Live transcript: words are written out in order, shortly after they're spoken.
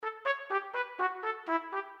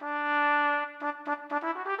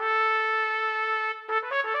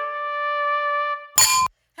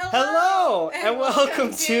Hello, and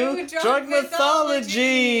welcome to Drug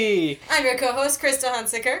Mythology. I'm your co-host, Krista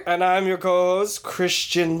Hunsiker. And I'm your co-host,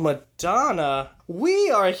 Christian Madonna.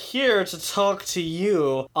 We are here to talk to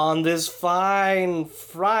you on this fine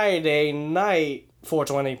Friday night,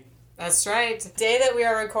 420. That's right. The day that we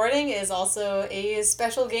are recording is also a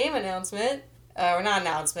special game announcement. Or not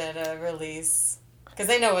announcement, a release. Because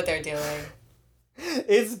they know what they're doing.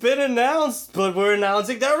 It's been announced, but we're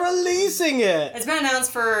announcing they're releasing it. It's been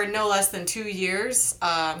announced for no less than 2 years,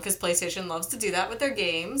 because PlayStation loves to do that with their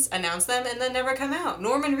games, announce them, and then never come out.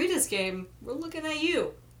 Norman Reedus game, we're looking at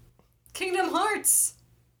you. Kingdom Hearts.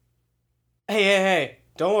 Hey,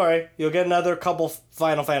 don't worry. You'll get another couple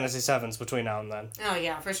Final Fantasy VIIs between now and then. Oh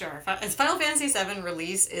yeah, for sure. Final Fantasy VII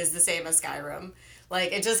release is the same as Skyrim.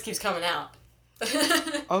 Like, it just keeps coming out.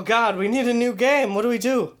 Oh god, we need a new game. What do we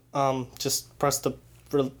do? Just press the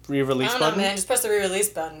re-release button? I don't know, man. Just press the re-release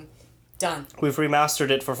button. Done. We've remastered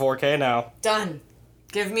it for 4K now. Done.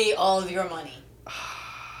 Give me all of your money.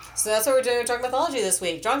 So that's what we're doing with Drug Mythology this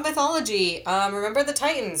week. Drug Mythology, Remember the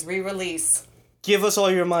Titans re-release. Give us all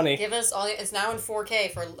your money. Give us all. It's now in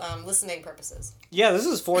 4K for listening purposes. Yeah, this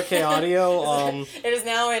is 4K audio. It is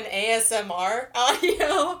now in ASMR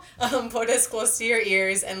audio. Put us close to your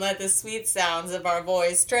ears and let the sweet sounds of our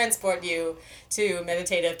voice transport you to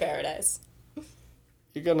meditative paradise.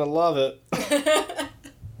 You're gonna love it.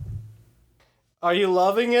 Are you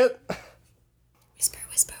loving it? Whisper,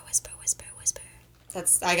 whisper, whisper, whisper,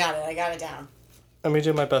 whisper. I got it down. Let me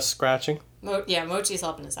do my best scratching. Mochi's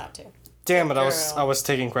helping us out too. Damn it, I was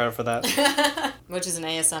taking credit for that. Which is an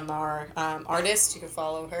ASMR artist. You can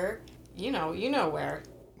follow her. You know where.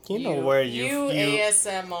 You know where you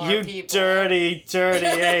ASMR people. You dirty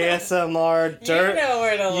ASMR dirt. You know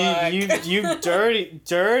where to look. You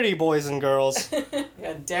dirty boys and girls.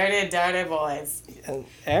 Yeah, dirty boys.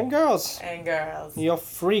 And girls. And girls. You're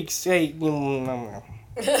freaks. Hey.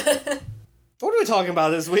 What are we talking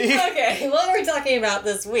about this week? Okay, what are we talking about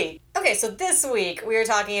this week? Okay, so this week we are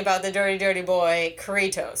talking about the dirty boy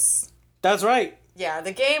Kratos. That's right. Yeah,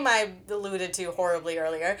 the game I alluded to horribly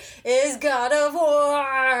earlier is God of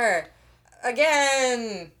War!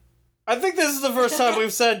 Again! I think this is the first time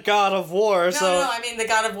we've said God of War, No, I mean the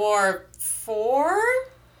God of War 4?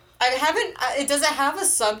 Does it have a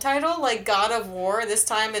subtitle like God of War? This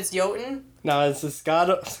time it's Jotun? No, it's just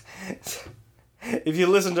God of... If you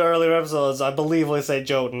listen to earlier episodes, I believe we say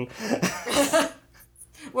Jotun.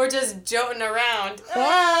 We're just joting around.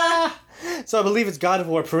 So I believe it's God of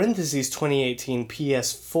War parentheses 2018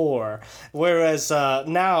 PS4. Whereas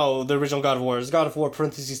now the original God of War is God of War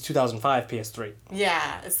parentheses 2005 PS3.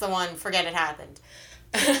 Yeah, it's the one, forget it happened.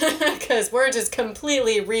 Because we're just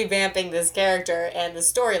completely revamping this character and the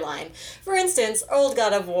storyline. For instance, old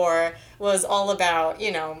God of War was all about,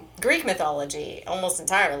 Greek mythology, almost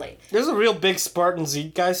entirely. There's a real big Spartan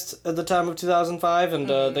zeitgeist at the time of 2005,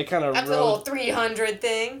 and they kind of That's the whole 300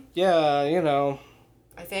 thing. Yeah,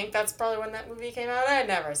 I think that's probably when that movie came out. I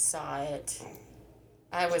never saw it.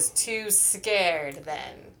 I was too scared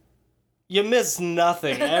then. You missed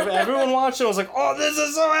nothing. Everyone watched it and was like, oh, this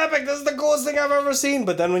is so epic. This is the coolest thing I've ever seen.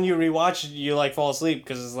 But then when you rewatch it, you, fall asleep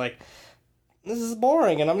because it's like, this is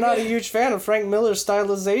boring. And I'm not a huge fan of Frank Miller's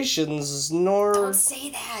stylizations, nor... Don't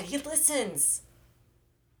say that. He listens.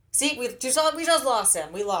 See, we just lost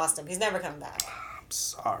him. We lost him. He's never coming back. I'm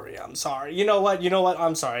sorry. You know what?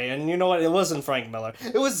 I'm sorry. And you know what? It wasn't Frank Miller.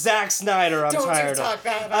 It was Zack Snyder. I'm tired of. Don't you talk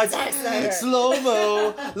bad about Zack Snyder.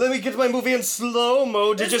 Slow-mo. Let me get my movie in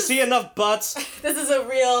slow-mo. Did you see enough butts? This is a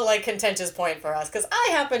real, contentious point for us, because I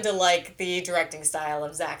happen to like the directing style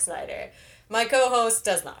of Zack Snyder. My co-host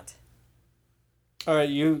does not. Alright,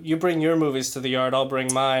 you bring your movies to the yard, I'll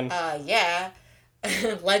bring mine. Yeah.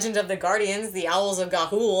 Legend of the Guardians, The Owls of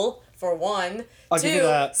Ga'Hoole, for one. I'll give you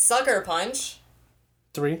that. Sucker Punch.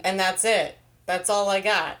 3. And that's it. That's all I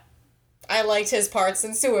got. I liked his parts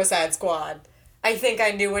in Suicide Squad. I think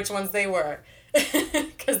I knew which ones they were.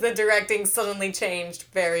 Because the directing suddenly changed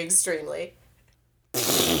very extremely.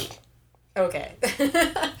 Okay.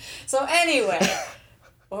 So anyway.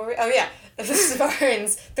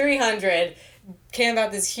 Spartans 300 came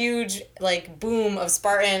about this huge, boom of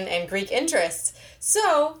Spartan and Greek interests.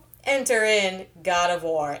 So... enter in God of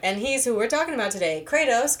War. And he's who we're talking about today,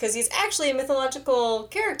 Kratos, because he's actually a mythological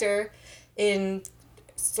character in,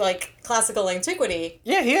 classical antiquity.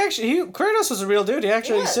 Yeah, Kratos was a real dude. He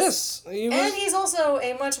actually exists. And he's also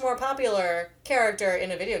a much more popular character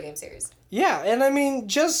in a video game series. Yeah, and I mean,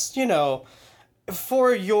 just,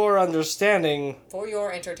 for your understanding... For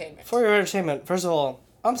your entertainment. First of all,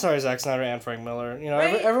 I'm sorry, Zack Snyder and Frank Miller.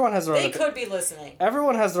 Right? Everyone has their own... They could be listening.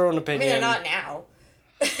 Everyone has their own opinion. I mean, they're not now.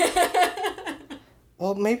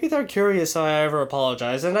 Well, maybe they're curious how I ever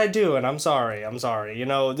apologize, and I do, and I'm sorry. I'm sorry. You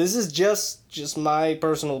know, this is just my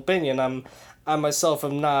personal opinion. I myself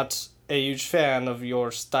am not a huge fan of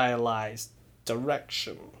your stylized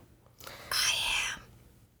direction. I am.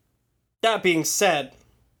 That being said,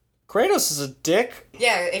 Kratos is a dick.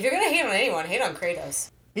 Yeah, if you're gonna hate on anyone, hate on Kratos.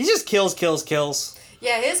 He just kills.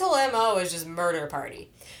 Yeah, his whole MO is just murder party.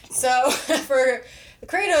 So, for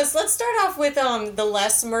Kratos, let's start off with the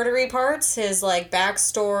less murdery parts, his like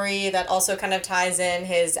backstory that also kind of ties in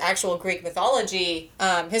his actual Greek mythology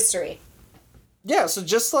history. Yeah, so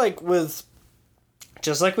just like with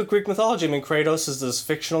Greek mythology, I mean, Kratos is this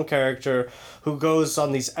fictional character who goes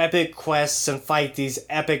on these epic quests and fight these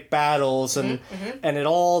epic battles, and it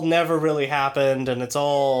all never really happened, and it's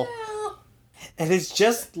all... And it's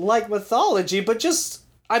just like mythology, but just...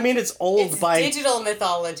 I mean, it's old by... digital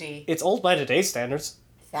mythology. It's old by today's standards.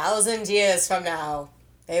 1,000 years from now,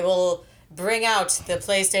 they will bring out the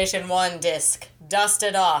PlayStation 1 disc, dust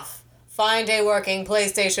it off, find a working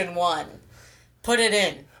PlayStation 1, put it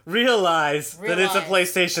in. Realize that it's a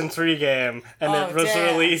PlayStation 3 game, and it was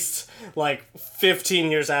released like 15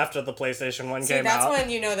 years after the PlayStation 1 came out. That's when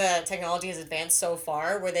you know the technology has advanced so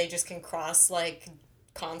far where they just can cross like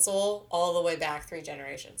console all the way back 3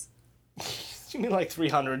 generations. You mean like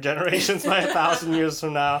 300 generations by 1,000 years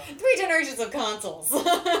from now? 3 generations of consoles.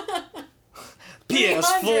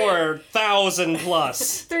 PS4 1,000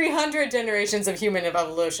 plus. 300 generations of human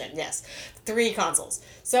evolution. Yes, 3 consoles.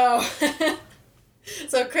 So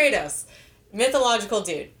Kratos, mythological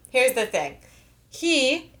dude. Here's the thing.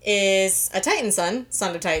 He is a Titan son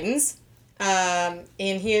of Titans. And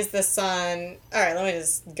he is the son... Alright, let me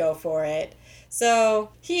just go for it.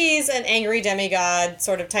 So, he's an angry demigod,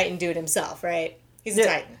 sort of Titan dude himself, right? He's a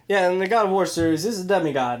Titan. Yeah, in the God of War series, he's a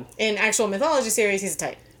demigod. In actual mythology series, he's a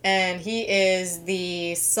Titan. And he is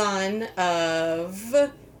the son of...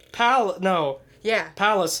 Yeah.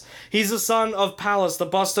 Pallas. He's the son of Pallas, the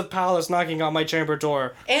bust of Pallas knocking on my chamber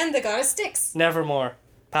door. And the goddess Styx. Nevermore.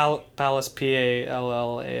 Pallas, Pallas,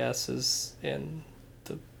 is in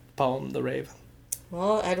the poem The Raven.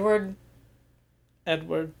 Well, Edward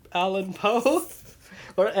Allan Poe?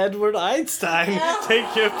 Or Edward Einstein?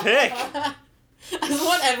 Take your pick. I just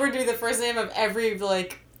want Edward to be the first name of every,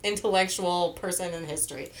 like, intellectual person in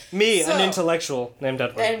history. An intellectual named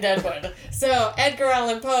Edward. So, Edgar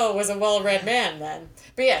Allan Poe was a well-read man then.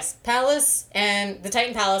 But yes, Pallas and the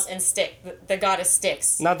Titan Pallas and Styx, the goddess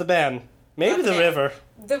Styx. Not the band. Maybe the river.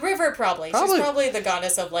 The river, probably. She's probably the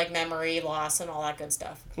goddess of, like, memory, loss, and all that good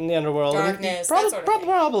stuff. In the underworld. Darkness, that sort of thing.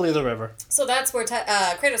 Probably the river. So that's where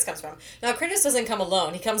Kratos comes from. Now, Kratos doesn't come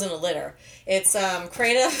alone. He comes in a litter. It's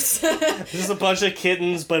Kratos. There's a bunch of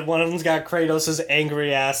kittens, but one of them's got Kratos'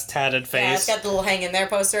 angry-ass tatted face. Yeah, it's got the little hang in there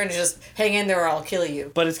poster, and it's just, hang in there or I'll kill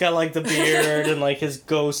you. But it's got, like, the beard and, like, his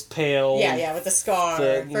ghost pale. Yeah, with the scar,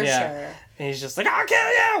 for sure. And he's just like, I'll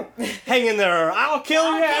kill you! Hang in there, or I'll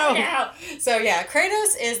kill you! So yeah,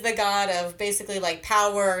 Kratos is the god of basically like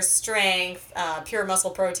power, strength, pure muscle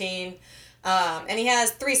protein. And he has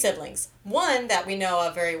 3 siblings. One that we know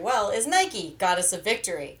of very well is Nike, goddess of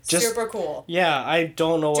victory. Super cool. Yeah, I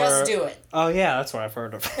don't know where... Just do it. Oh yeah, that's what I've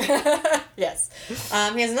heard of. Yes. He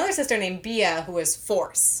has another sister named Bia who is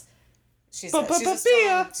Force. She's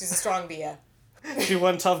a strong Bia. She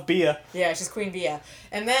one tough Bia. Yeah, she's Queen Bia.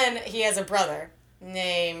 And then he has a brother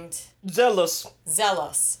named...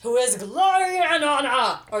 Zelos, who is Glory and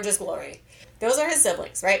Honor! Or just Glory. Those are his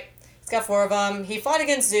siblings, right? He's got 4 of them. He fought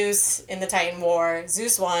against Zeus in the Titan War.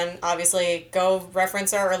 Zeus won, obviously. Go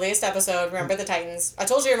reference our earliest episode. Remember the Titans. I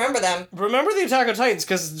told you to remember them. Remember the Attack on Titans,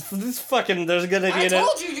 because there's gonna be... I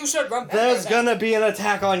told you should remember There's gonna be an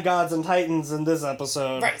attack on gods and titans in this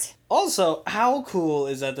episode. Right. Also, how cool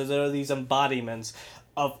is that there are these embodiments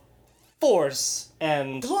of force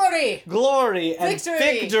and... Glory and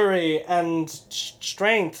victory and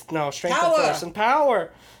strength. No, strength Power. and force and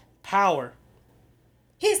power. Power.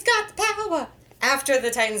 He's got the power! After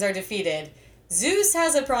the Titans are defeated, Zeus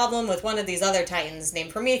has a problem with one of these other Titans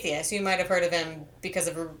named Prometheus. You might have heard of him because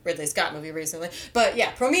of a Ridley Scott movie recently. But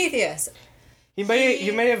yeah, Prometheus. You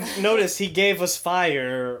may have noticed he gave us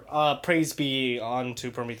fire. Praise be unto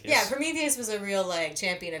Prometheus. Yeah, Prometheus was a real like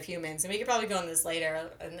champion of humans, and we could probably go on this later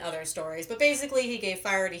in other stories. But basically, he gave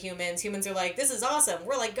fire to humans. Humans are like, "This is awesome.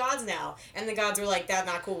 We're like gods now," and the gods were like, "That's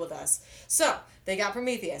not cool with us." So they got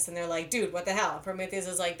Prometheus, and they're like, "Dude, what the hell?" Prometheus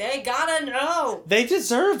is like, "They gotta know. They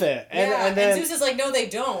deserve it." And then Zeus is like, "No, they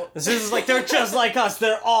don't." Zeus is like, "They're just like us.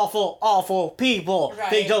 They're awful, awful people. Right.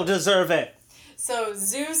 They don't deserve it." So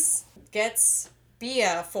Zeus gets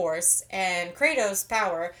Bia force and Kratos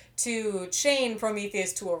power to chain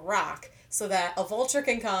Prometheus to a rock so that a vulture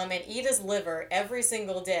can come and eat his liver every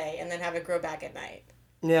single day and then have it grow back at night.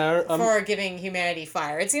 Yeah, For giving humanity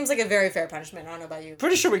fire. It seems like a very fair punishment. I don't know about you.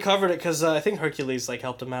 pretty sure we covered it because I think Hercules like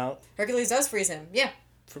helped him out, Hercules does freeze him. Yeah.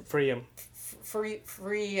 free him.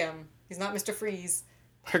 Free him. He's not Mr. Freeze.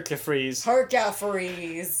 Hercufreeze.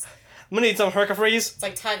 Hercufreeze. I'm gonna need some Hercufreeze. It's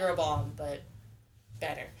like Tiger Bomb, but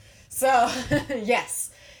better. So,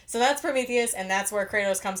 yes. So that's Prometheus, and that's where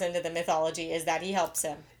Kratos comes into the mythology, is that he helps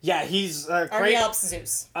him. Yeah, he's Or he helps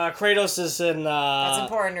Zeus. Kratos is in That's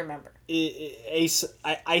important to remember.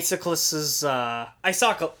 Isocles' not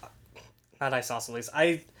Isosceles.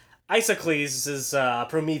 Isocles is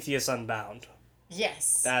Prometheus Unbound.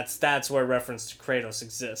 Yes. That's where reference to Kratos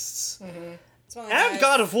exists. It's one of the And guys-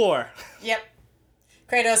 God of War. Yep.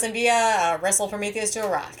 Kratos and Via wrestle Prometheus to a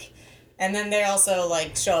rock. And then they also,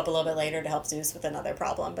 like, show up a little bit later to help Zeus with another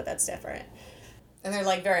problem, but that's different. And they're,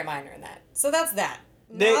 like, very minor in that. So that's that.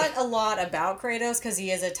 Not a lot about Kratos, because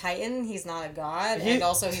he is a titan, he's not a god, and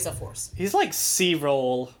also he's a force. He's like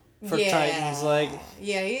C-roll for Titans. Like,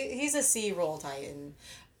 Yeah, he's a C-roll titan.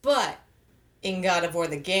 But, in God of War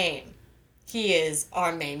the game, he is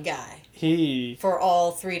our main guy. For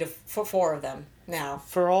all 4 of them now.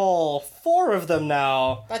 For all 4 of them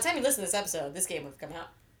now. By the time you listen to this episode, this game would have come out.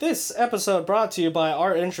 This episode brought to you by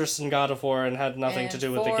our interest in God of War and had nothing to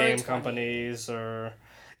do with the game 420. companies or...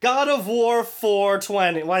 God of War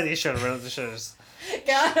 420. Why they should have just...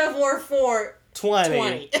 God of War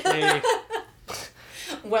 420. 20. Hey.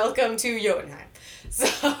 Welcome to Jotunheim.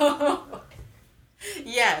 So,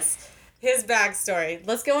 yes, his backstory.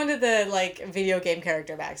 Let's go into the, like, video game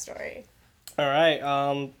character backstory. All right.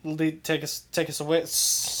 Take us away.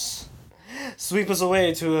 Sweep us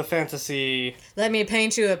away to a fantasy. Let me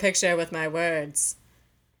paint you a picture with my words.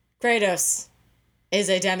 Kratos is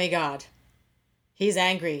a demigod. He's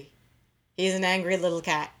angry. He's an angry little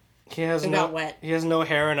cat. He has Who got wet. He has no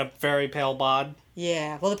hair and a very pale bod.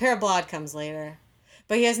 Yeah, well, the pair of blood comes later.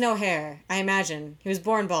 But he has no hair, I imagine. He was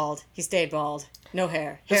born bald. He stayed bald. No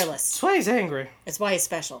hair. Hairless. That's why he's angry. It's why he's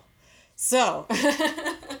special. So,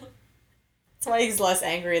 that's why he's less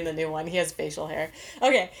angry in the new one. He has facial hair.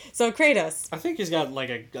 Okay, so Kratos. I think he's got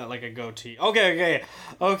like a goatee.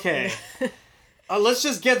 Okay. Let's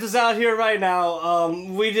just get this out here right now.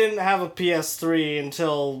 We didn't have a PS3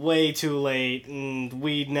 until way too late, and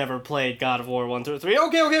we never played God of War 1 through 3.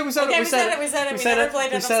 Okay, we said it. We never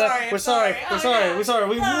played it. I'm sorry. We're sorry. They're suing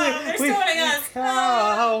us.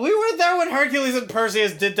 We weren't there when Hercules and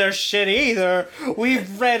Perseus did their shit either. We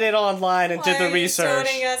read it online and did the research. Why are you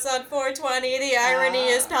suing us on 420? The irony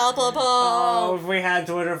is palpable. Oh, if we had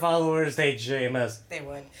Twitter followers, they'd shame us. They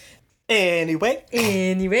would. Anyway,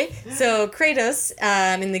 so Kratos,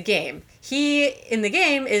 in the game, he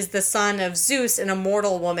is the son of Zeus and a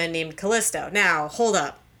mortal woman named Callisto. Now, hold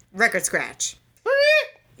up. Record scratch.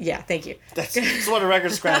 Yeah, thank you. That's what a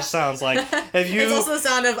record scratch sounds like. It's also the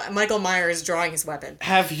sound of Michael Myers drawing his weapon.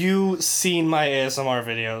 Have you seen my ASMR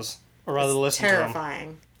videos? Or rather, listen to them.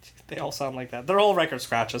 Terrifying. They all sound like that. They're all record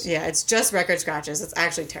scratches. Yeah, it's just record scratches. It's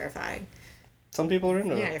actually terrifying. Some people are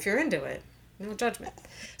into Yeah, it. if you're into it. No judgment.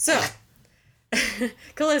 So,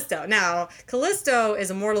 Callisto. Now, Callisto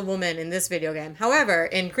is a mortal woman in this video game. However,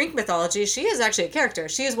 in Greek mythology, she is actually a character.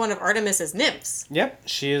 She is one of Artemis's nymphs. Yep,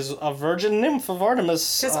 she is a virgin nymph of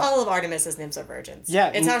Artemis. Because all of Artemis's nymphs are virgins.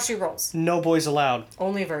 Yeah. It's how she rolls. No boys allowed.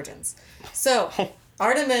 Only virgins. So,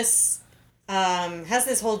 Artemis has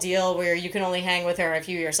this whole deal where you can only hang with her if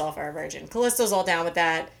you yourself are a virgin. Callisto's all down with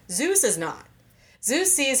that. Zeus is not.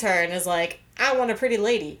 Zeus sees her and is like, I want a pretty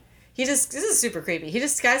lady. This is super creepy. He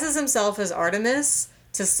disguises himself as Artemis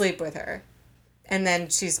to sleep with her. And then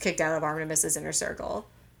she's kicked out of Artemis's inner circle.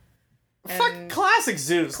 Fuck classic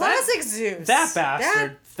Zeus. Classic Zeus. That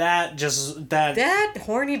bastard. That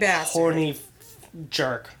horny bastard. horny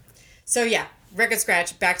jerk. So yeah, record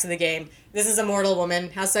scratch, back to the game. This is a mortal woman,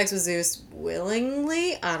 has sex with Zeus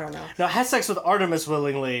willingly? I don't know. No, has sex with Artemis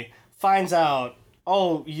willingly, finds out,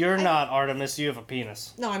 oh, you're not Artemis, you have a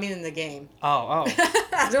penis. No, I mean in the game. Oh.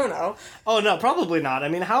 I don't know. Oh, no, probably not. I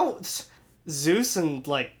mean, how... Zeus and,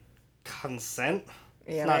 like, consent?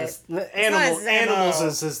 Yeah, not right. his, his animals MO.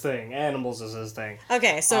 is his thing. Animals is his thing.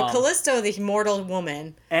 Okay, so Callisto, the mortal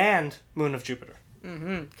woman. And Moon of Jupiter.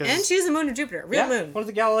 Mm-hmm. And she's the moon of Jupiter. Real moon. One of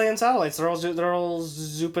the Galilean satellites. They're all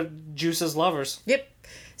Zeus's lovers. Yep.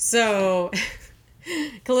 So...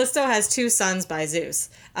 Callisto has 2 sons by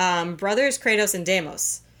Zeus. Brothers Kratos and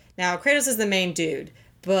Deimos. Now, Kratos is the main dude,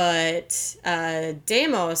 but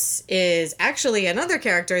Deimos is actually another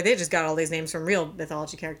character. They just got all these names from real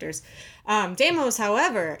mythology characters. Deimos,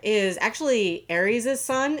 however, is actually Ares'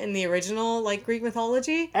 son in the original Greek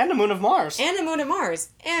mythology. And the moon of Mars. And the moon of Mars.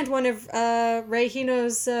 And one of Rei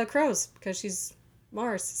Hino's crows, because she's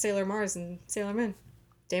Mars, Sailor Mars and Sailor Moon.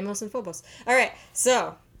 Deimos and Phobos. All right,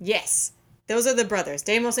 so, yes. Those are the brothers,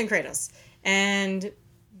 Deimos and Kratos. And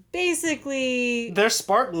basically... They're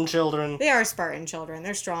Spartan children. They are Spartan children.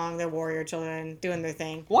 They're strong. They're warrior children doing their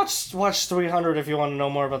thing. Watch 300 if you want to know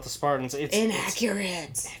more about the Spartans. It's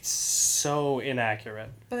inaccurate. It's so inaccurate.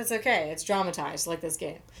 But it's okay. It's dramatized like this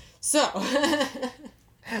game. So...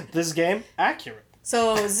 This game, accurate.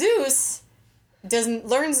 So Zeus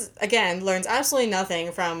learns absolutely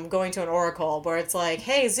nothing from going to an oracle where it's like,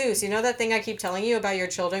 hey Zeus, you know that thing I keep telling you about your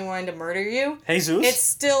children wanting to murder you? Hey Zeus? It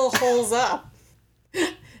still holds up.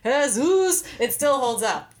 Hey Zeus! It still holds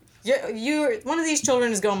up. You're one of these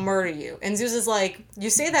children is gonna murder you. And Zeus is like,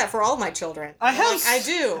 you say that for all my children. I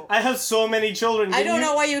do. I have so many children. I don't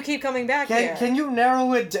know why you keep coming back here. Can you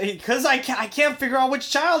narrow it? Because I can't figure out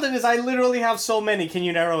which child it is. I literally have so many. Can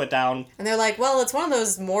you narrow it down? And they're like, well, it's one of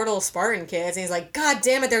those mortal Spartan kids. And he's like, God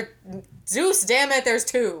damn it, Zeus, damn it, there's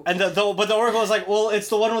two. And but the oracle is like, well, it's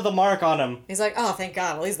the one with the mark on him. He's like, oh, thank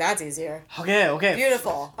God, at least that's easier. Okay.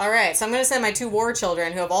 Beautiful. All right, so I'm going to send my 2 war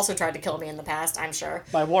children who have also tried to kill me in the past, I'm sure.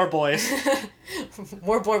 My war boys.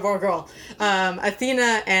 War boy, war girl.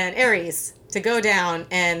 Athena and Ares to go down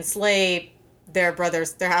and slay their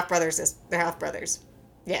brothers, their half-brothers.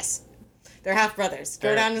 Yes. They're half-brothers.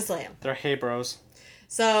 Go down and slay them. They're hey bros.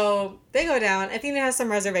 So they go down. Athena has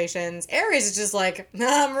some reservations. Ares is just like,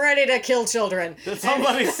 I'm ready to kill children. Did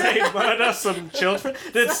somebody say murder some children?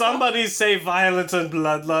 Did somebody say violence and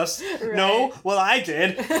bloodlust? Right. No? Well, I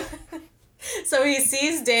did. So he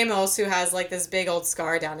sees Deimos, who has this big old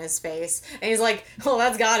scar down his face, and he's like, oh,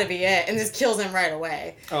 that's gotta be it, and just kills him right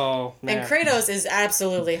away. Oh, man. And Kratos is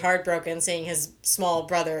absolutely heartbroken seeing his small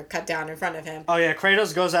brother cut down in front of him. Oh yeah,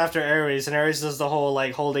 Kratos goes after Ares, and Ares does the whole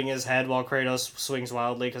holding his head while Kratos swings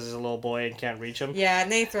wildly because he's a little boy and can't reach him. Yeah,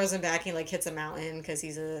 and then he throws him back, and he hits a mountain because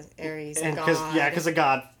he's a Ares, a god. Because a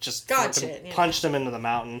god just punched him into the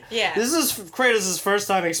mountain. Yeah. This is Kratos' first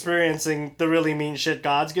time experiencing the really mean shit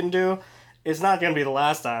gods can do. It's not going to be the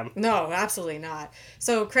last time. No, absolutely not.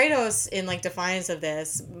 So Kratos, in defiance of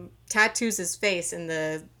this, tattoos his face in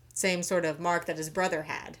the same sort of mark that his brother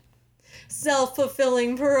had.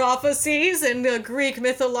 Self-fulfilling prophecies in the Greek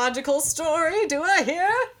mythological story. Do I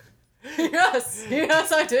hear?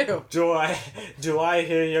 Yes, I do. Do I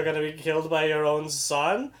hear you're going to be killed by your own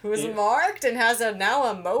son? Who's marked and has now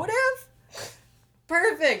a motive?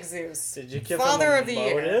 Perfect, Zeus. Did you give Father him of the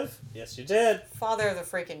motive? Year. Yes, you did. Father of the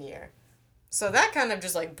freaking year. So that kind of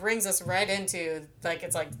just brings us right into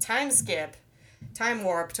it's time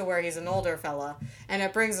warp to where he's an older fella, and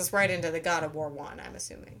it brings us right into the God of War 1, I'm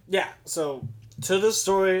assuming. Yeah, so to the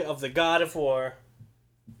story of the God of War.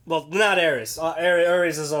 Well, not Ares.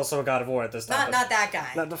 Ares is also a God of War at this time. Not that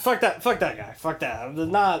guy. Fuck that guy. Fuck that.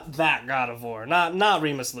 Not that God of War. Not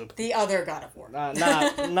Remus Lupin. The other God of War.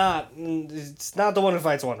 It's not the one who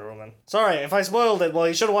fights Wonder Woman. Sorry, if I spoiled it, well,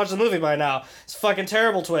 you should have watched the movie by now. It's a fucking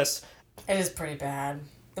terrible twist. It is pretty bad.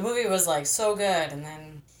 The movie was so good, and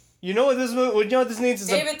then... You know what this needs is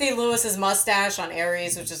David D. Lewis's mustache on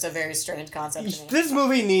Ares, which is a very strange concept to me. This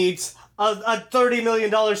movie needs a $30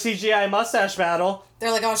 million CGI mustache battle.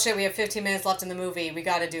 They're like, oh shit, we have 15 minutes left in the movie. We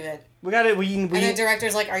gotta do it. And the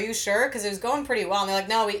director's like, are you sure? Because it was going pretty well. And they're like,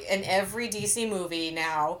 no, in every DC movie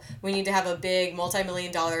now, we need to have a big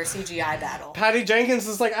multi-million-dollar CGI battle. Patty Jenkins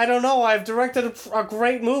is like, I don't know, I've directed a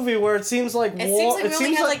great movie where it seems like... It seems like we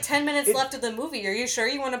only have 10 minutes left of the movie. Are you sure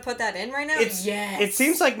you want to put that in right now? Yes. It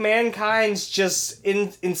seems like mankind's just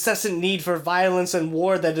incessant need for violence and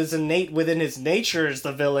war that is innate within its nature is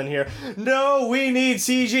the villain here. No, we need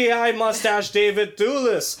CGI mustache David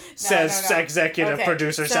Thewlis, says executive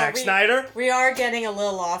producer Zack Snyder. We are getting a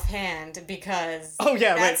little offhand because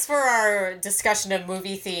that's for our discussion of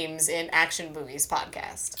movie themes in Action Movies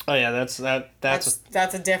podcast. Oh yeah, that's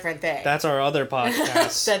a different thing. That's our other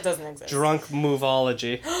podcast. That doesn't exist. Drunk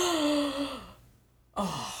Movology.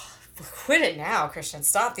 Oh, quit it now, Christian.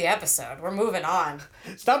 Stop the episode. We're moving on.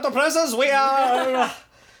 Stop the presses. We are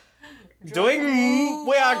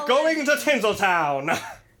we are going to Tinseltown.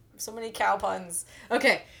 So many cow puns.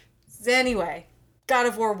 Okay. Anyway. God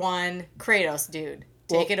of War 1, Kratos, dude.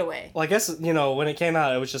 Take it away. Well, I guess, when it came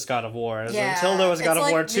out, it was just God of War. Until there was God of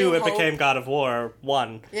War 2, it became God of War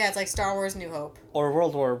 1. Yeah, it's like Star Wars New Hope. Or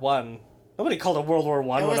World War 1. Nobody called it World War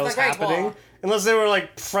 1 when it was happening. War. Unless they were,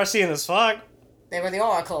 prescient as fuck. They were the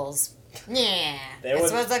oracles. Yeah.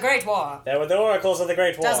 This was the Great War. They were the oracles of the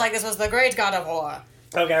Great War. Just like this was the Great God of War.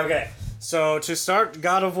 Okay. So, to start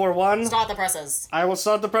God of War 1... Start the presses. I will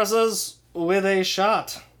start the presses... with a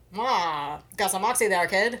shot. Got some moxie there,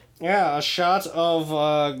 kid. Yeah, a shot of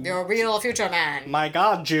You're a real future man. my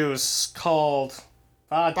god juice called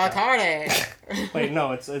vodka. Bacardi. Wait,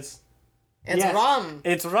 no, it's It's yes. rum.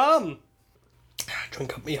 It's rum.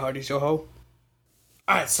 Drink up me hearties, yo ho.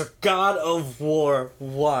 Alright, so God of War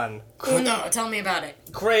 1. Oh no, tell me about it.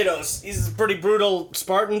 Kratos, he's a pretty brutal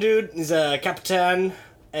Spartan dude. He's a Capitan,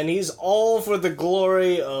 and he's all for the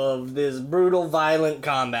glory of this brutal, violent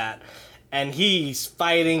combat. And he's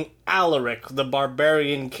fighting Alaric, the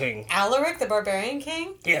Barbarian King. Alaric, the Barbarian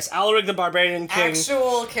King? Yes, Alaric, the Barbarian King.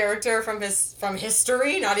 Actual character from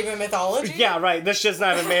history, not even mythology? Yeah, right. This shit's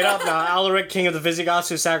not even made up now. Alaric, king of the Visigoths,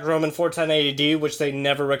 who sacked Rome in 410 AD, which they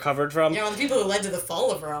never recovered from. You know, the people who led to the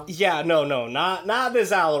fall of Rome. Yeah, no, not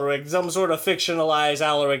this Alaric. Some sort of fictionalized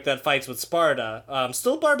Alaric that fights with Sparta.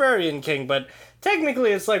 Still Barbarian King, but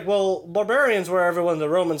technically it's like, well, barbarians were everyone the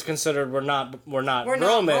Romans considered were not Romans.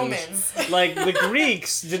 Not Romans. Like, the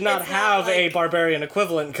Greeks did not It's have not a like- barbarian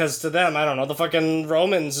equivalent, because to them, I don't know, the fucking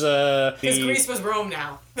Romans, Because Greece was Rome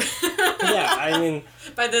now. Yeah, I mean,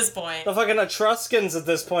 By this point. the fucking Etruscans at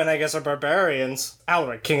this point, I guess, are barbarians.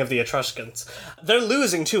 Alaric, king of the Etruscans. They're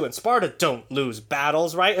losing, too, and Sparta don't lose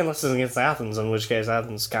battles, right? Unless it's against Athens, in which case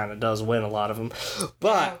Athens kind of does win a lot of them.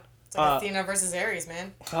 But, It's like Athena versus Ares,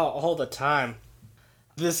 man. all the time.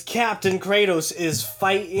 This Captain Kratos is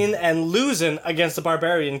fighting and losing against the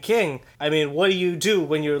barbarian king. I mean, what do you do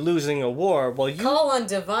when you're losing a war? Well, Call on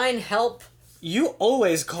divine help you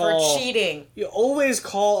always for call... cheating. You always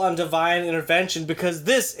call on divine intervention because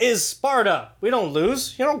this is Sparta. We don't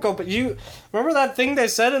lose. You don't go, but you... Remember that thing they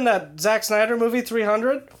said in that Zack Snyder movie,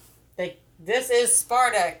 300? This is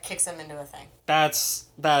Sparta, kicks him into a thing. That's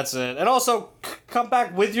it. And also, come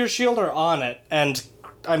back with your shield or on it. And,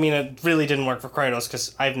 I mean, it really didn't work for Kratos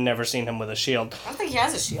because I've never seen him with a shield. I don't think he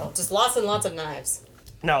has a shield. Just lots and lots of knives.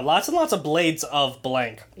 No, lots and lots of blades of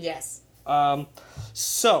blank. Yes.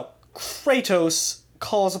 So, Kratos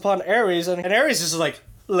calls upon Ares, and Ares is like,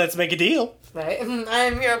 let's make a deal. Right?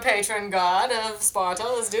 I'm your patron god of Sparta.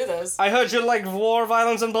 Let's do this. I heard you like war,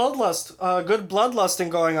 violence, and bloodlust. Good bloodlusting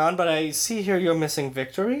going on, but I see here you're missing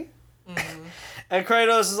victory. Mm-hmm. And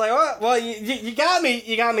Kratos is like, well, you got me.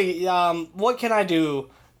 You got me. What can I do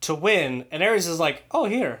to win? And Ares is like, oh,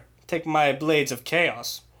 here. Take my blades of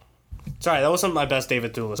chaos. Sorry, that wasn't my best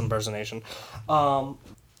David Thewlis impersonation.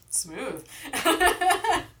 Smooth.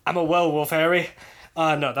 I'm a werewolf, Harry.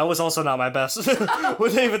 No, that was also not my best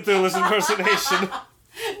with David Thewlis impersonation.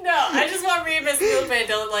 No, I just want Remus Gilpin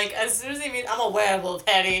to, like, as soon as he means, I'm a werewolf,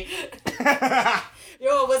 Harry.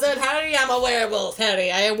 You're a wizard, Harry, I'm a werewolf,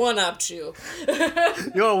 Harry. I one-upped you.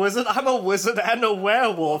 You're a wizard? I'm a wizard and a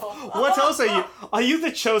werewolf. What else are you? Are you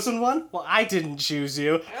the chosen one? Well, I didn't choose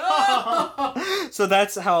you. So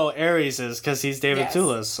that's how Ares is, because he's David Yes.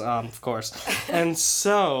 Thewlis, of course. And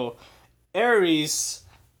so, Ares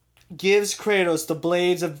gives Kratos the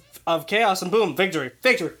blades of chaos, and boom, victory.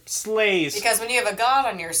 Victory. Slays. Because when you have a god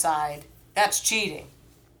on your side, that's cheating.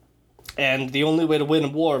 And the only way to win a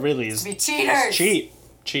war, really, is Be cheaters!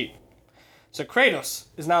 cheat. So Kratos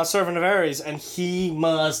is now a servant of Ares, and he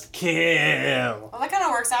must kill. Well, that kind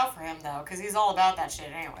of works out for him, though, because he's all about that shit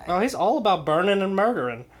anyway. Oh, he's all about burning and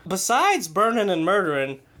murdering. Besides burning and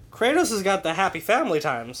murdering, Kratos has got the happy family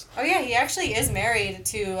times. Oh, yeah, he actually is married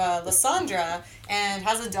to Lysandra and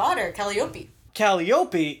has a daughter, Calliope.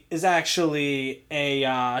 Calliope is actually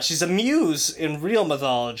she's a muse in real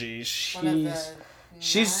mythology. One of the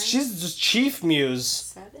She's the chief muse.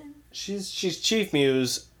 7? She's chief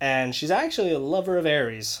muse, and she's actually a lover of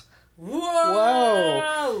Ares.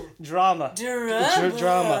 Whoa! Drama.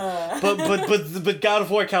 Drama. But God of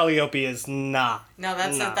War Calliope is not. No,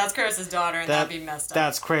 that's Kratos' daughter, and that'd be messed up.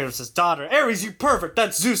 That's Kratos' daughter. Ares, you pervert.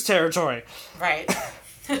 That's Zeus territory. Right.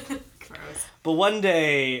 Gross. But one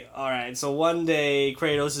day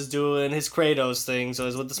Kratos is doing his Kratos thing, so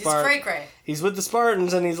he's with the He's Spartans. cray-cray. He's with the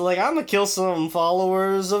Spartans, and he's like, I'm gonna kill some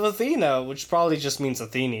followers of Athena, which probably just means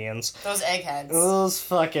Athenians. Those eggheads. Those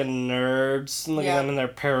fucking nerds. Look at them in their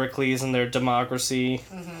Pericles and their democracy.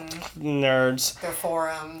 Nerds. Their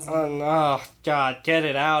forums. Oh, God, get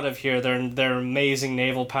it out of here. They're amazing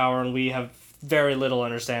naval power, and we have very little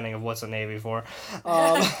understanding of what's a navy for.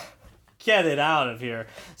 Get it out of here.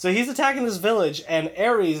 So he's attacking this village, and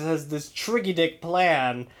Ares has this tricky dick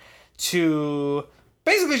plan to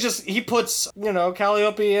basically he puts,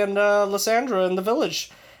 Calliope and Lysandra in the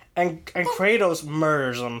village. and Kratos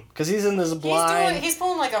murders him because he's in this blind. He's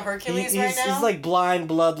pulling like a Hercules right now. He's like blind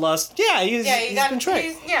bloodlust. Yeah, he's been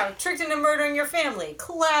tricked. Tricked into murdering your family.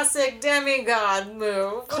 Classic demigod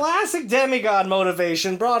move. Classic demigod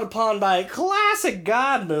motivation brought upon by classic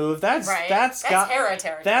god move. That's Hera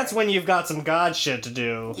territory. That's when you've got some god shit to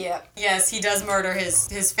do. Yeah. Yes, he does murder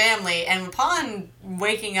his family, and upon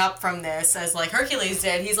waking up from this, as like Hercules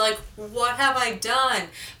did, he's like, "What have I done?"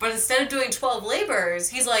 But instead of doing 12 labors,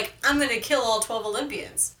 he's like, I'm gonna kill all 12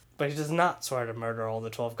 Olympians. But he does not swear to murder all the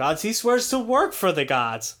 12 gods. He swears to work for the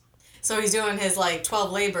gods. So he's doing his,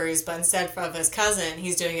 12 labors, but instead of his cousin,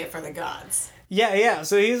 he's doing it for the gods. Yeah.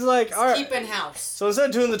 So he's like, all right. Keeping house. So instead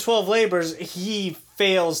of doing the 12 labors, he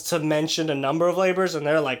fails to mention a number of labors, and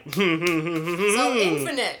they're like, So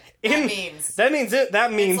infinite. That means it's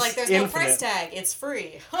like there's infinite. no price tag. It's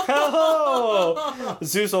free. Oh!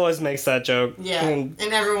 Zeus always makes that joke. Yeah. And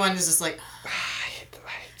everyone is just like,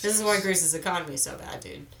 this is why Greece's economy is so bad,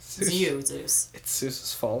 dude. It's you, Zeus. It's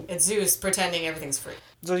Zeus's fault. It's Zeus pretending everything's free.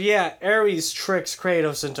 So yeah, Ares tricks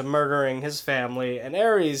Kratos into murdering his family, and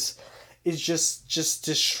Ares is just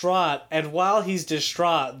distraught. And while he's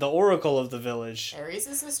distraught, the oracle of the village... Ares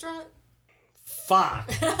is distraught? Fuck.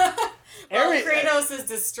 Kratos is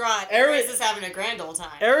distraught. Ares is having a grand old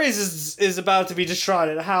time. Ares is about to be distraught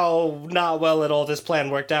at how not well at all this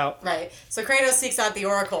plan worked out. Right. So Kratos seeks out the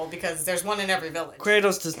oracle because there's one in every village.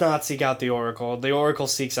 Kratos does not seek out the oracle. The oracle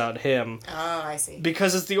seeks out him. Oh, I see.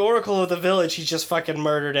 Because it's the oracle of the village. He just fucking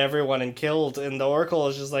murdered everyone and killed, and the oracle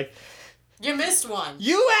is just like, you missed one.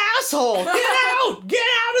 You asshole! Get out! Get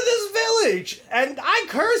out of this village! And I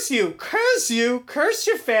curse you! Curse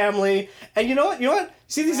your family! And you know what?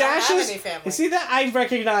 See these ashes? I don't have any family. You see that? I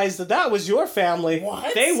recognized that was your family.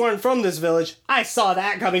 What? They weren't from this village. I saw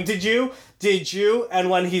that coming. Did you? And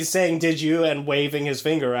when he's saying "did you" and waving his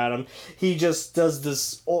finger at him, he just does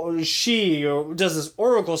this, does this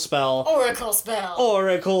oracle spell,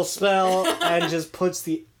 and just puts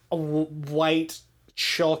the white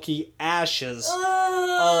chalky ashes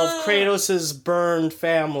of Kratos' burned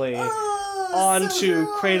family onto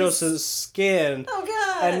Kratos' skin. Oh, God.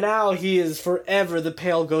 And now he is forever the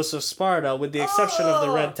pale ghost of Sparta, with the exception of the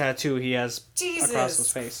red tattoo he has across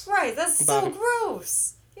his face. Right, that's so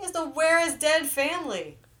gross. He has to wear his dead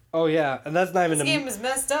family. Oh, yeah, and that's not even... This game is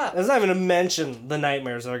messed up. That's not even to mention the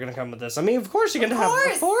nightmares that are going to come with this. I mean, of course you're going to have...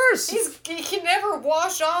 Of course! He can never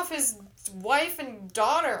wash off his wife and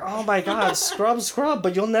daughter. Oh, my God. Scrub,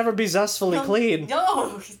 but you'll never be zestfully clean.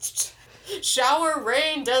 No! Shower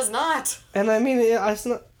rain does not. And I mean, it's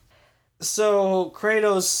not... So,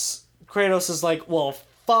 Kratos is like, well,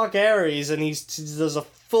 fuck Ares, and he does a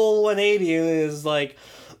full 180 and is like,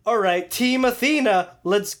 alright, Team Athena,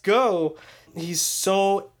 let's go. He's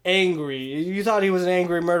so angry. You thought he was an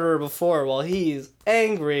angry murderer before. Well, he's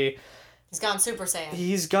angry. He's gone Super Saiyan.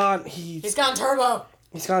 He's gone Turbo.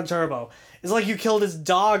 He's gone Turbo. It's like you killed his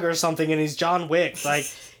dog or something and he's John Wick.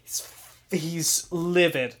 Like, he's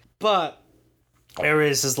livid. But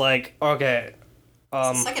Ares is like, okay.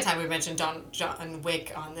 It's the second time we mentioned John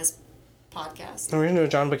Wick on this podcast. We're going to do a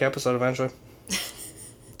John Wick episode eventually.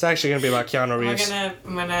 It's actually going to be about Keanu Reeves.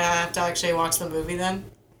 I'm gonna have to actually watch the movie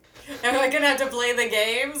then. Am I gonna have to play the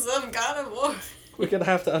games of God of War? We're gonna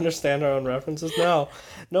have to understand our own references. No,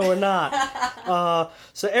 we're not.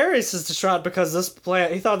 So Ares is distraught because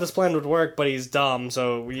he thought this plan would work, but he's dumb.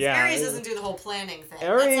 So yeah, Ares doesn't do the whole planning thing.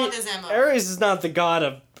 That's not his MO. Ares is not the god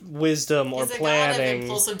of wisdom or planning. He's a god of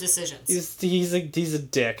impulsive decisions. He's a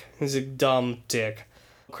dick. He's a dumb dick.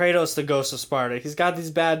 Kratos, the ghost of Sparta, he's got these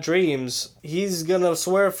bad dreams. He's gonna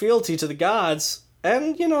swear fealty to the gods.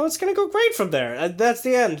 And, it's going to go great from there. That's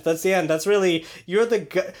the end. That's really... You're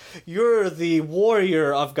the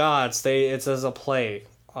warrior of gods. It's as a play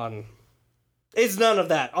on... It's none of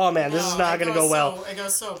that. Oh, man, this is not going to go well. It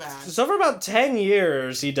goes so bad. So for about 10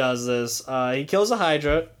 years, he does this. He kills a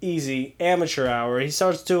Hydra. Easy. Amateur hour. He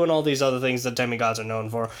starts doing all these other things that demigods are known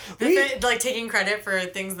for. Taking credit for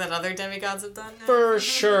things that other demigods have done? For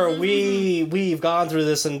sure. We've gone through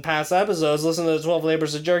this in past episodes. Listen to the 12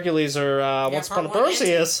 Labors of Hercules or Once Upon a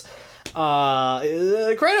Perseus.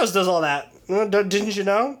 Kratos does all that. Didn't you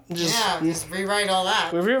know? Just rewrite all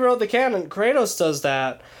that. We rewrote the canon. Kratos does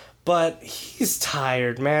that. But he's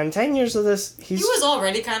tired, man. 10 years of this, He was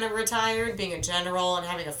already kind of retired, being a general and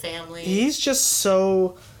having a family. He's just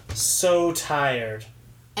so tired.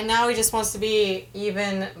 And now he just wants to be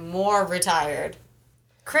even more retired.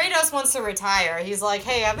 Kratos wants to retire. He's like,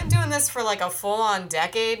 hey, I've been doing this for like a full-on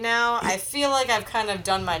decade now. I feel like I've kind of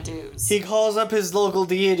done my dues. He calls up his local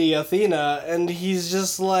deity, Athena, and he's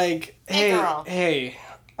just like, Hey, girl. Hey,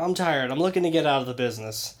 I'm tired. I'm looking to get out of the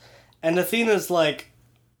business. And Athena's like,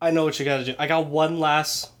 I know what you gotta do. I got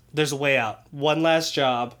there's a way out. One last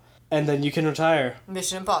job, and then you can retire.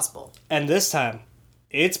 Mission Impossible. And this time,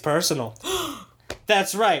 it's personal.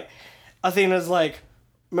 That's right. Athena's like,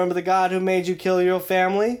 remember the god who made you kill your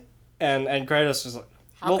family? And Kratos is like,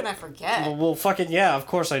 How can I forget? Well, fucking yeah, of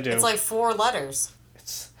course I do. It's like 4 letters.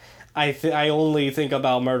 I only think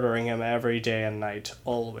about murdering him every day and night,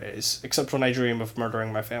 always. Except when I dream of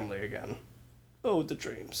murdering my family again. Oh, the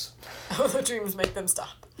dreams. Oh, the dreams make them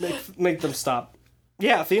stop. Make them stop.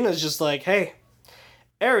 Yeah, Athena's just like, hey,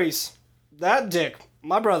 Ares, that dick,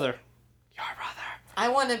 my brother, your brother. I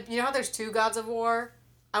want to, you know how there's 2 gods of war?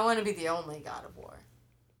 I want to be the only god of war.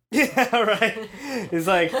 Yeah, right. It's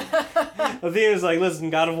like, Athena's like, listen,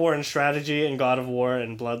 God of War and strategy and God of War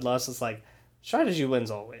and bloodlust, it's like, strategy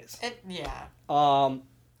wins always. Yeah.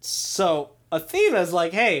 So Athena's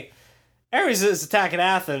like, hey, Ares is attacking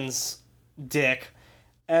Athens, dick,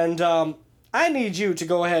 and I need you to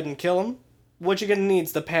go ahead and kill him. What you're gonna need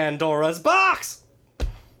is the Pandora's box.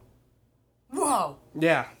 Whoa.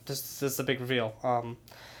 Yeah, this is the big reveal.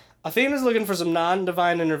 Athena's looking for some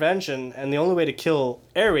non-divine intervention, and the only way to kill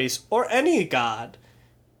Ares or any god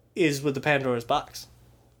is with the Pandora's box.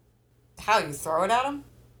 How, you throw it at him?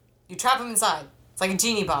 You trap him inside. It's like a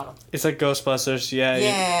genie bottle. It's like Ghostbusters, yeah.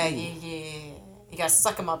 Yeah. You gotta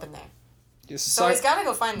suck him up in there. So he's gotta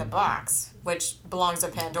go find the box, which belongs to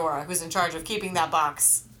Pandora, who's in charge of keeping that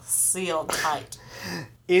box sealed tight.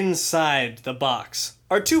 Inside the box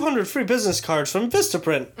are 200 free business cards from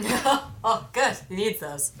Vistaprint. Oh, good. He needs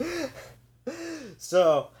those.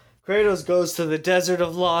 So, Kratos goes to the Desert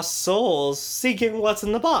of Lost Souls, seeking what's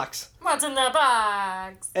in the box. What's in the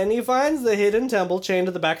box? And he finds the hidden temple chained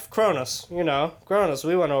to the back of Cronus. You know, Cronus,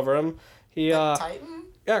 we went over him. He, Titan?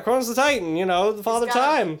 Yeah, Cronus the Titan, you know, the Father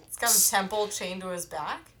Time. He's got a temple chained to his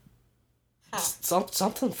back? Huh.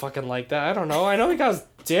 Something fucking like that. I don't know. I know he got his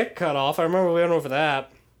dick cut off. I remember we went over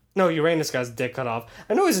that. No, Uranus got his dick cut off.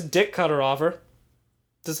 I know he's a dick cutter offer.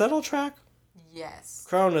 Does that all track? Yes.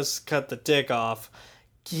 Cronus cut the dick off.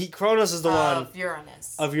 Cronus is the one... Of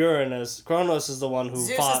Uranus. Of Uranus. Cronus is the one who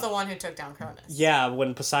Zeus fought... is the one who took down Cronus. Yeah,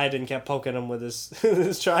 when Poseidon kept poking him with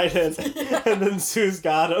his trident, and then Zeus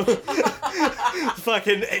got him.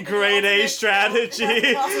 Fucking grade A strategy.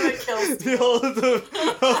 That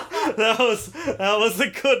was a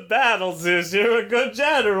good battle, Zeus. You're a good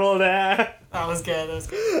general there. That was good.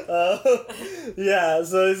 Yeah,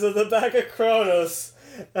 so he's at the back of Cronus,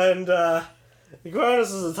 and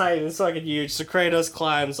Cronus is a titan. It's fucking huge. So Kratos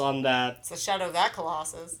climbs on that. It's the shadow of that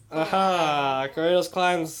Colossus. Kratos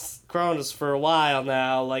climbs Cronus for a while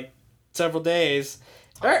now, like several days.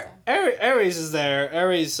 Ares is there.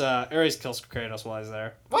 Ares kills Kratos while he's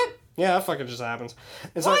there. What? Yeah, that fucking just happens.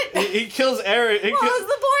 And what? So he kills Ares. What was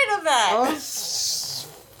the point of that?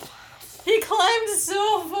 He climbed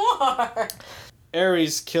so far.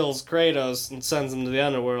 Ares kills Kratos and sends him to the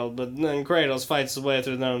underworld, but then Kratos fights his way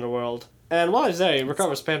through the underworld. And while he's there, he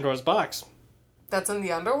recovers Pandora's box. That's in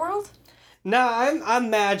the underworld? No, I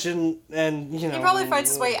imagine, and, you know... He probably fights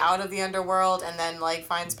his way out of the underworld and then, like,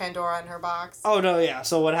 finds Pandora in her box. Oh, no, yeah.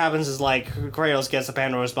 So what happens is, like, Kratos gets the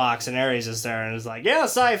Pandora's box, and Ares is there, and is like,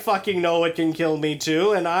 yes, I fucking know it can kill me,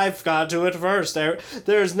 too, and I've got to it first.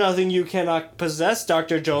 There's nothing you cannot possess,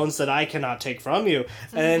 Dr. Jones, that I cannot take from you.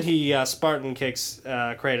 And then he Spartan kicks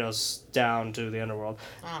Kratos down to the underworld.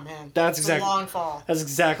 Oh, man. That's it's a long fall. That's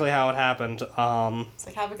exactly how it happened. It's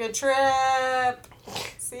like, have a good trip.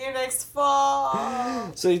 See you next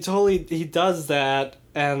fall. So he does that,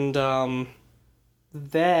 and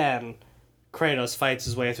then Kratos fights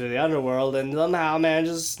his way through the underworld and somehow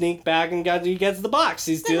manages to sneak back and he gets the box.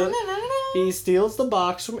 He steals the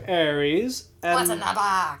box from Ares. And what's in the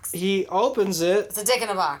box? He opens it. It's a dick in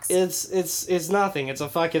a box. It's nothing. It's a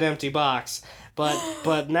fucking empty box.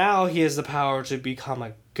 But now he has the power to become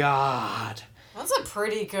a god. That's a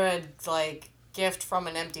pretty good, like, gift from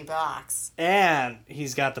an empty box. And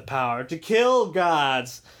he's got the power to kill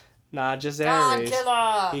gods. Not just Ares. God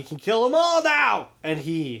killer! He can kill them all now! And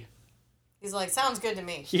he's like, sounds good to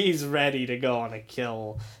me. He's ready to go on a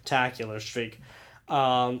kill-tacular streak.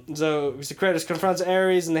 So Kratos confronts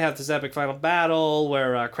Ares, and they have this epic final battle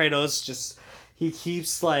where Kratos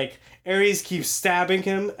Ares keeps stabbing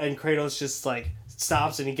him, and Kratos just, like,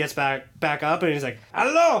 stops, and he gets back up, and he's like,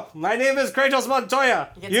 hello, my name is Kratos Montoya.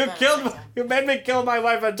 You made me kill my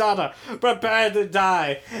wife and daughter. Prepare to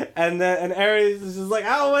die. And Ares is like,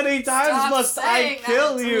 how many times must I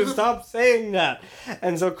kill you? Stop saying that.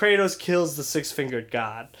 And so Kratos kills the six-fingered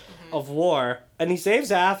god of war, and he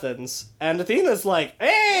saves Athens. And Athena's like,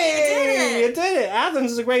 hey, you did it.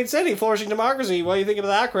 Athens is a great city, flourishing democracy. What do you think of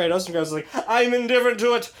that, Kratos? And Kratos is like, I'm indifferent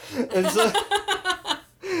to it. And so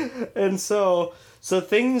And so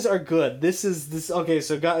things are good. Okay,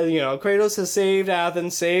 so God, Kratos has saved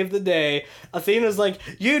Athens, saved the day. Athena's like,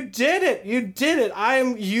 you did it! You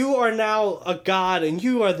are now a god, and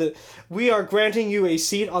we are granting you a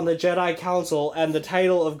seat on the Jedi Council and the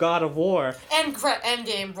title of God of War. And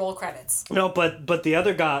Endgame roll credits. No, but the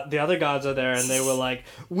other gods are there, and they were like,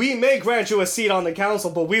 we may grant you a seat on the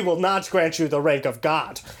council, but we will not grant you the rank of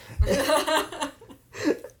God.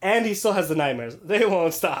 And he still has the nightmares. They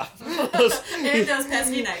won't stop. And those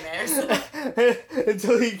pesky nightmares.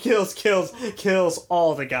 Until he kills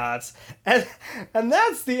all the gods. And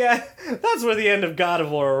that's that's where the end of God of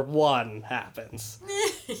War 1 happens.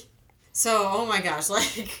 So, oh my gosh,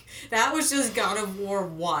 that was just God of War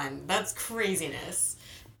 1. That's craziness.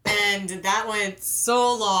 And that went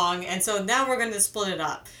so long, and so now we're going to split it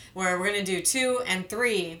up, where we're going to do 2 and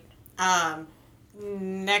 3,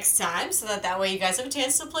 next time, so that way you guys have a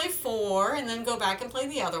chance to play 4 and then go back and play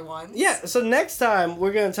the other ones. Yeah, so next time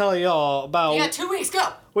we're gonna tell y'all about. You got 2 weeks, go.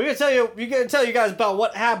 We're gonna tell you guys about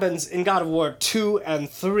what happens in God of War 2 and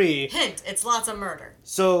 3. Hint: it's lots of murder.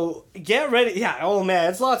 So get ready. Yeah, oh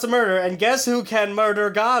man, it's lots of murder, and guess who can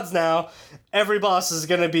murder gods now? Every boss is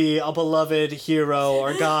gonna be a beloved hero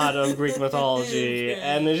or god of Greek mythology,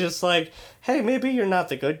 and it's just like, hey, maybe you're not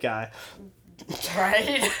the good guy.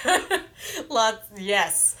 Right?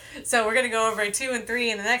 Yes. So we're going to go over 2 and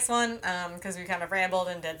 3 in the next one, because we kind of rambled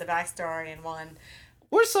and did the backstory in 1.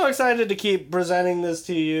 We're so excited to keep presenting this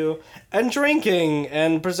to you, and drinking,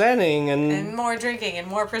 and presenting, and more drinking, and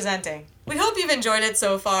more presenting. We hope you've enjoyed it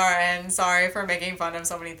so far, and sorry for making fun of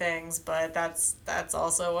so many things, but that's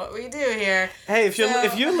also what we do here. Hey, if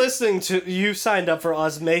you're listening to, you signed up for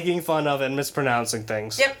us making fun of and mispronouncing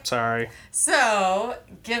things. Yep. Sorry. So,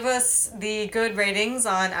 give us the good ratings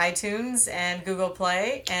on iTunes and Google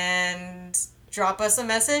Play, and drop us a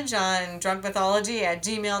message on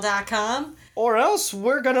drunkmythology@gmail.com. Or else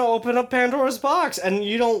we're gonna open up Pandora's box, and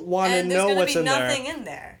you don't want to know what's in there. And there's gonna be nothing in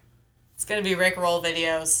there. It's gonna be Rick roll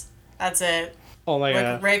videos. That's it. Oh my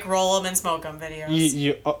god. Rick roll them and smoke them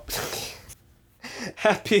videos.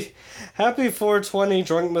 Happy 420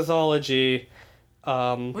 Drunk Mythology.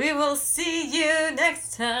 We will see you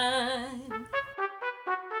next time.